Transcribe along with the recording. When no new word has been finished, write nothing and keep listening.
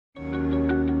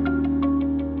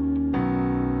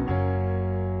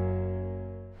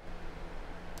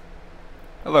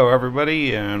Hello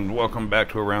everybody and welcome back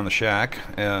to Around the Shack.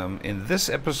 In this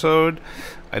episode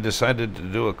I decided to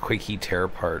do a quickie tear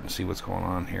apart and see what's going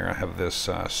on here. I have this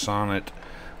Sonnet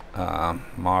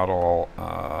model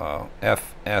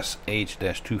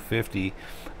FSH-250.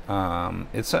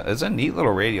 It's a neat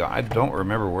little radio. I don't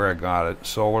remember where I got it.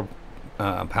 Solar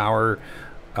power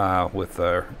with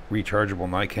rechargeable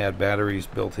NiCad batteries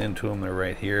built into them. They're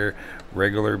right here.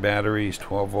 Regular batteries,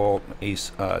 12 volt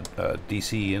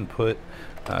DC input.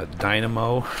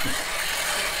 Dynamo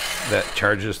that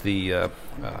charges the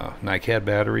NiCad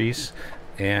batteries,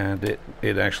 and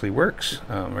it actually works.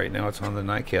 Right now it's on the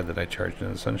NiCad that I charged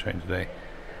in the sunshine today.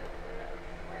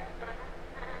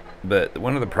 But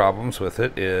one of the problems with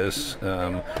it is,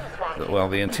 well,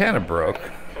 the antenna broke,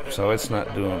 so it's not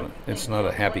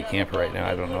a happy camper right now.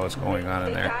 I don't know what's going on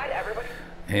in there.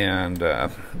 And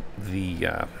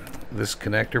this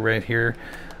connector right here,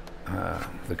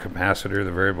 the capacitor,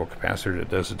 the variable capacitor that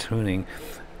does the tuning,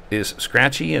 is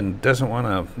scratchy and doesn't want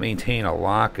to maintain a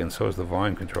lock, and so is the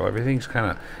volume control. Everything's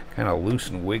kind of loose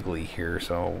and wiggly here,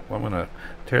 so I'm going to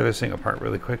tear this thing apart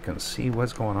really quick and see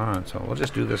what's going on. So we'll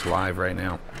just do this live right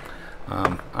now.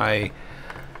 I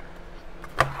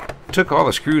took all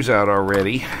the screws out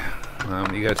already.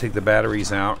 You got to take the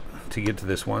batteries out to get to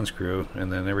this one screw,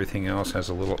 and then everything else has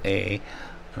a little A.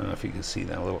 I don't know if you can see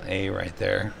that little A right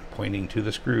there pointing to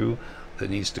the screw that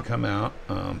needs to come out.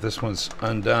 This one's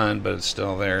undone, but it's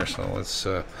still there, so let's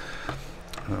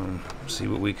see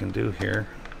what we can do here.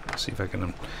 See if I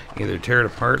can either tear it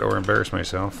apart or embarrass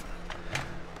myself.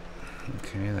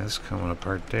 Okay, that's coming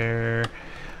apart there.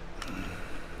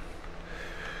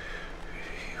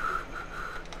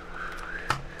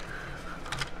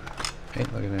 Hey,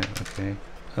 look at that. Okay.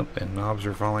 Oh, and knobs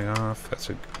are falling off. That's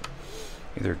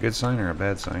either a good sign or a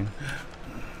bad sign.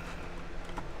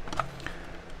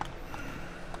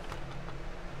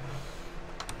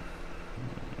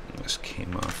 This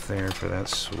came off there for that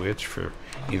switch for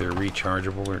either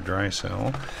rechargeable or dry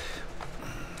cell.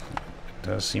 It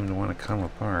does seem to want to come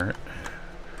apart.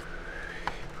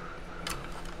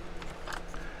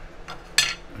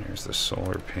 There's the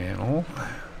solar panel.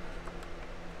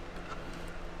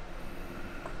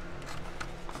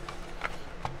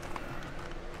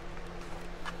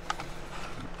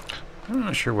 I'm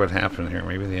not sure what happened here.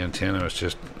 Maybe the antenna was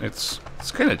just, it's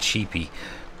kind of cheapy.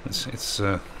 It's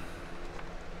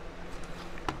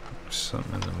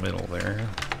something in the middle there.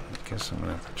 I guess I'm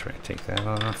gonna have to try to take that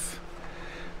off.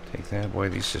 Take that. Boy,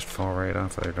 these just fall right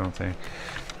off there, don't they?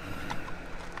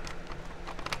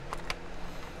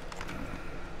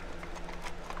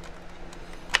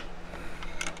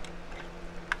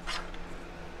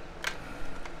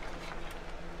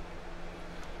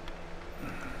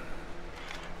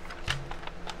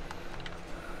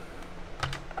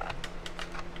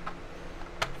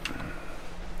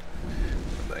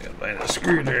 Find a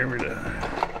screwdriver to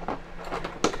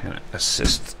kind of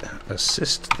assist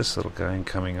this little guy in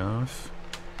coming off.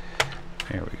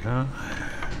 There we go.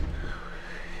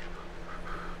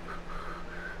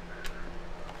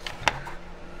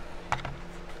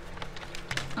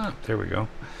 Oh, there we go.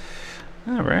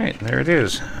 All right, there it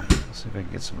is. Let's see if I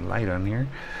can get some light on here.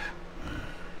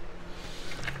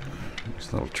 There's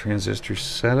a little transistor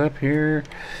setup here.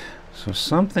 So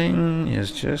something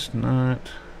is just not.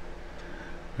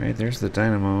 Right, there's the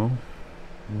dynamo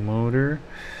motor.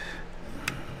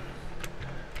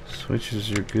 Switches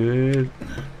are good.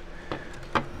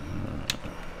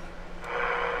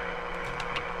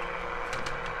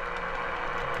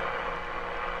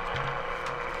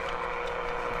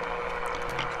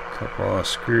 Couple of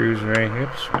screws right here.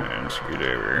 Oops, one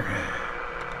screwdriver.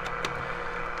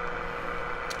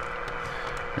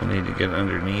 I need to get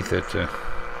underneath it to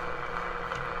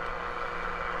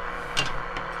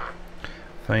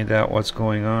find out what's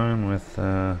going on with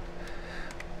that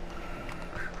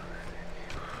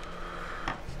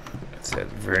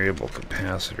variable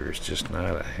capacitor. Is just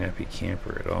not a happy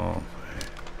camper at all.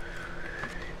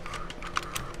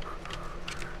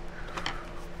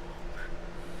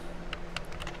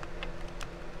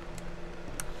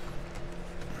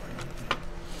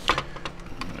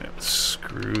 That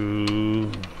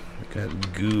screw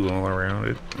got goo all around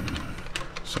it,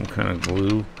 some kind of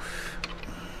glue.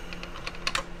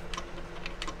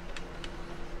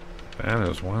 That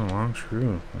is one long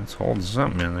screw. That's holding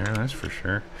something in there, that's for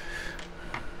sure.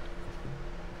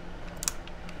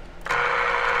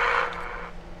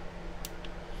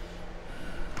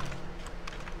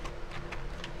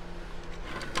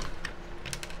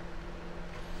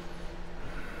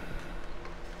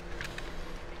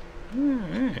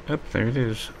 Alright, up there it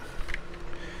is.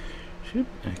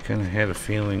 I kind of had a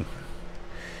feeling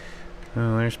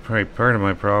Well, there's probably part of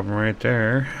my problem right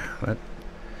there. That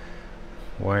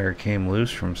wire came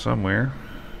loose from somewhere.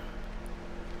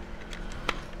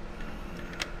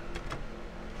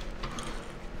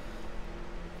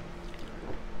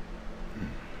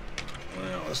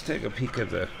 Well, let's take a peek at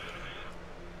the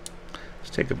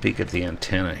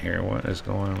antenna here. What is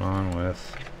going on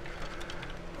with?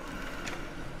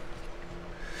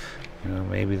 You know,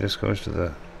 maybe this goes to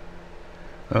the.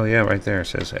 Oh yeah, right there. It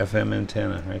says FM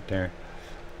antenna right there.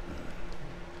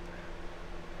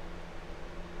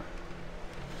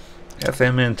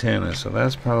 FM antenna, so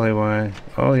that's probably why.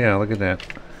 Oh yeah, look at that.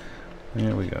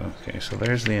 There we go. Okay, so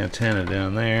there's the antenna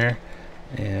down there,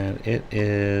 and it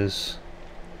is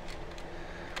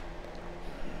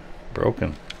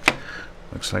broken.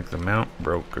 Looks like the mount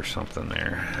broke or something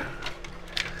there.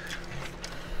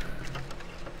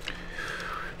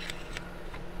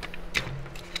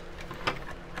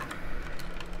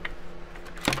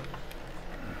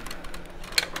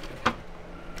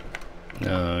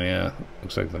 Oh yeah,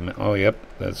 looks like the. Oh yep,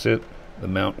 that's it. The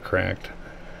mount cracked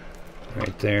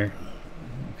right there.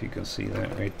 If you can see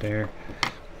that right there.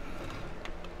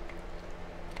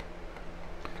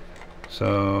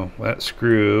 So that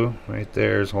screw right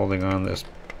there is holding on this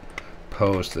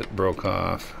post that broke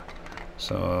off.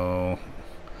 So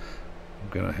I'm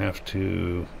gonna have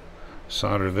to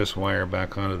solder this wire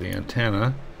back onto the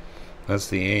antenna. That's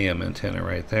the AM antenna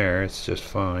right there. It's just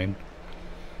fine.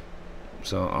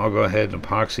 So I'll go ahead and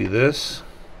epoxy this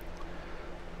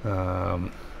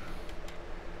and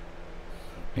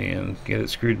get it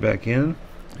screwed back in,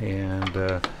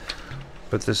 and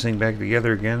put this thing back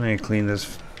together again, and clean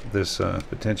this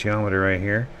potentiometer right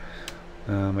here.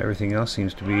 Everything else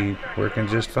seems to be working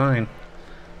just fine.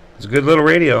 It's a good little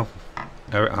radio.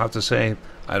 I'll have to say,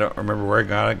 I don't remember where I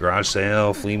got it. Garage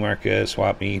sale, flea market,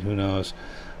 swap meet, who knows.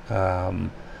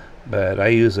 But I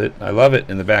use it. I love it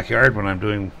in the backyard when I'm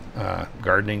doing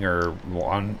gardening or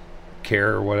lawn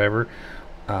care or whatever.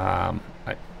 I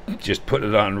just put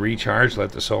it on recharge,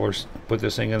 let the solar, put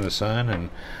this thing in the sun,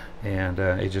 and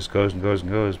it just goes and goes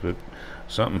and goes. But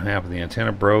something happened. The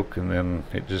antenna broke, and then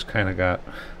it just kind of got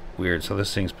weird. So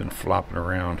this thing's been flopping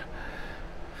around.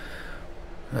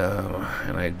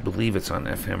 And I believe it's on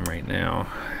FM right now.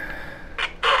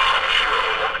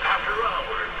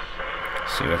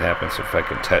 See what happens if I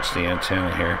can touch the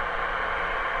antenna here.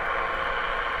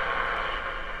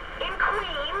 In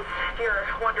Queens, if you're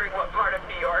wondering what part of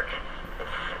New York, it's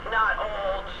not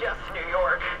old, just New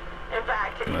York. In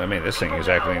fact, I mean, this thing is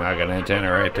acting like an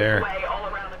antenna right there.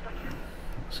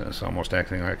 So it's almost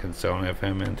acting like it's an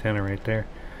FM antenna right there.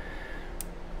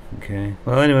 Okay.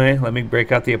 Well, anyway, let me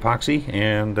break out the epoxy,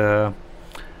 and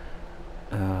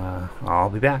I'll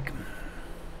be back.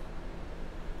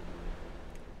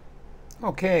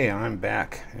 Okay, I'm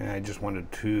back. I just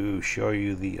wanted to show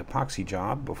you the epoxy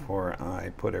job before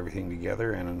I put everything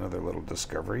together, and another little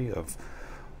discovery of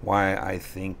why I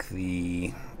think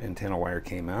the antenna wire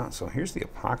came out. So here's the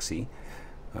epoxy.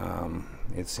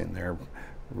 It's in there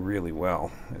really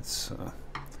well. It's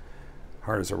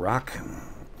hard as a rock,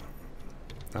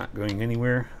 not going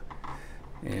anywhere.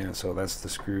 And so that's the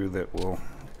screw that will,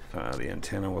 the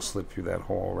antenna will slip through that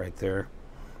hole right there,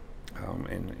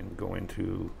 and go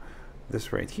into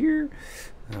this right here.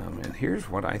 And here's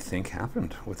what I think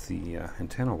happened with the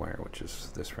antenna wire, which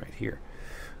is this right here.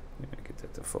 I'm gonna get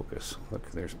that to focus.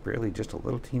 Look, there's barely just a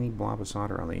little teeny blob of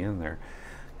solder on the end there.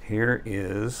 Here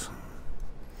is,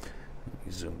 let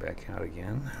me zoom back out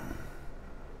again.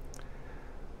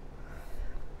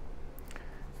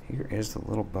 Here is the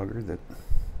little bugger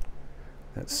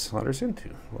that solders into.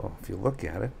 Well, if you look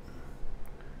at it,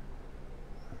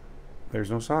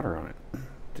 there's no solder on it.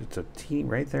 It's a teeny,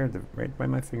 right there, right by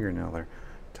my fingernail there.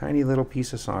 Tiny little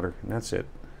piece of solder, and that's it.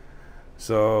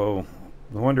 So,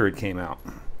 no wonder it came out.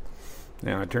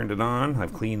 Now I turned it on.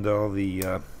 I've cleaned all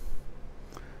the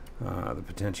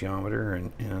potentiometer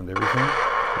and everything.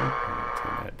 Oh,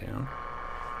 turn that down.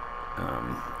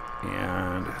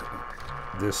 And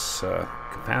this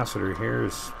capacitor here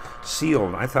is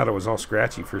sealed. I thought it was all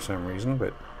scratchy for some reason,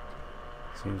 but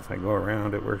see, if I go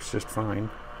around, it works just fine.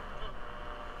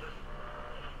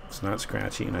 It's not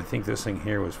scratchy, and I think this thing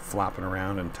here was flopping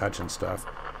around and touching stuff,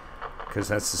 because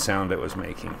that's the sound it was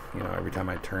making. You know, every time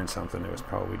I turned something, it was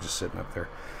probably just sitting up there.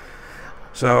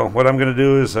 So what I'm going to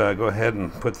do is go ahead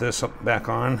and put this back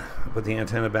on, put the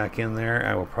antenna back in there.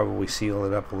 I will probably seal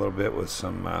it up a little bit with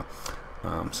some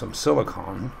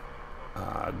silicone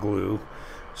glue,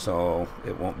 so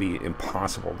it won't be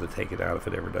impossible to take it out if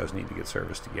it ever does need to get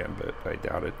serviced again, but I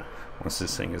doubt it. Once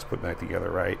this thing is put back together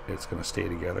right, it's going to stay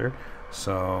together.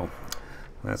 So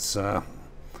that's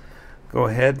go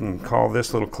ahead and call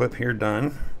this little clip here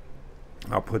done.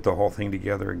 I'll put the whole thing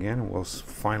together again and we'll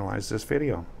finalize this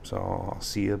video. So I'll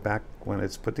see you back when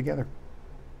it's put together.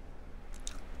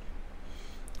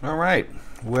 All right,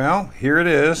 well, here it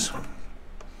is.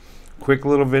 Quick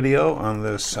little video on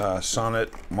this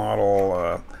Sonnet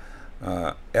model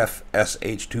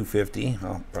FSH-250.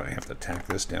 I'll probably have to tack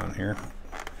this down here.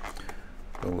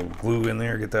 Put a little glue in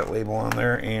there, get that label on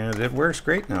there, and it works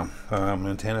great now.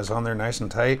 Antenna's on there nice and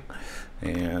tight,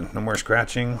 and no more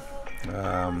scratching.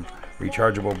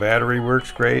 Rechargeable battery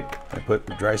works great. I put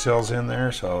dry cells in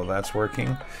there, so that's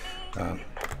working.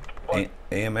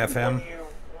 AM, FM.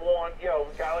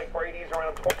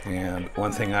 And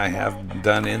one thing I have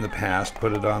done in the past,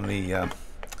 put it on the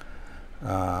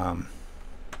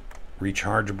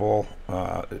rechargeable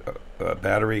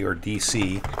battery or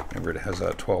DC. Remember, it has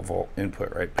a 12-volt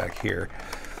input right back here.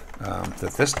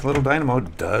 That this little dynamo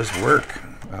does work.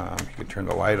 You can turn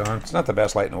the light on. It's not the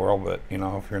best light in the world, but you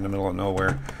know, if you're in the middle of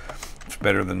nowhere, it's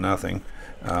better than nothing.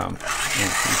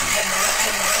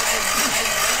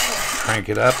 Crank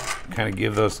it up, kind of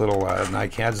give those little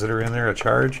NiCads that are in there a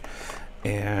charge,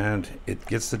 and it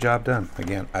gets the job done.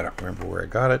 Again, I don't remember where I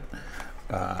got it.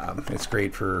 It's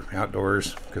great for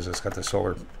outdoors because it's got the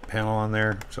solar panel on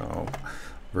there, so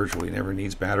virtually never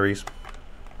needs batteries.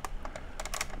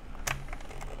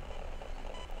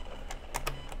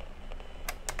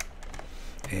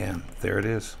 And there it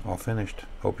is, all finished.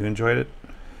 Hope you enjoyed it.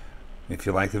 If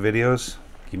you like the videos,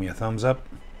 give me a thumbs up,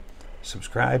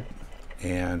 subscribe,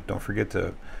 and don't forget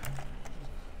to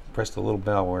press the little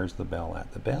bell. Where's the bell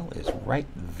at? The bell is right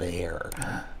there.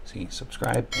 See,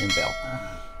 subscribe and bell.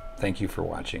 Thank you for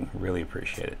watching. Really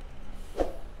appreciate it.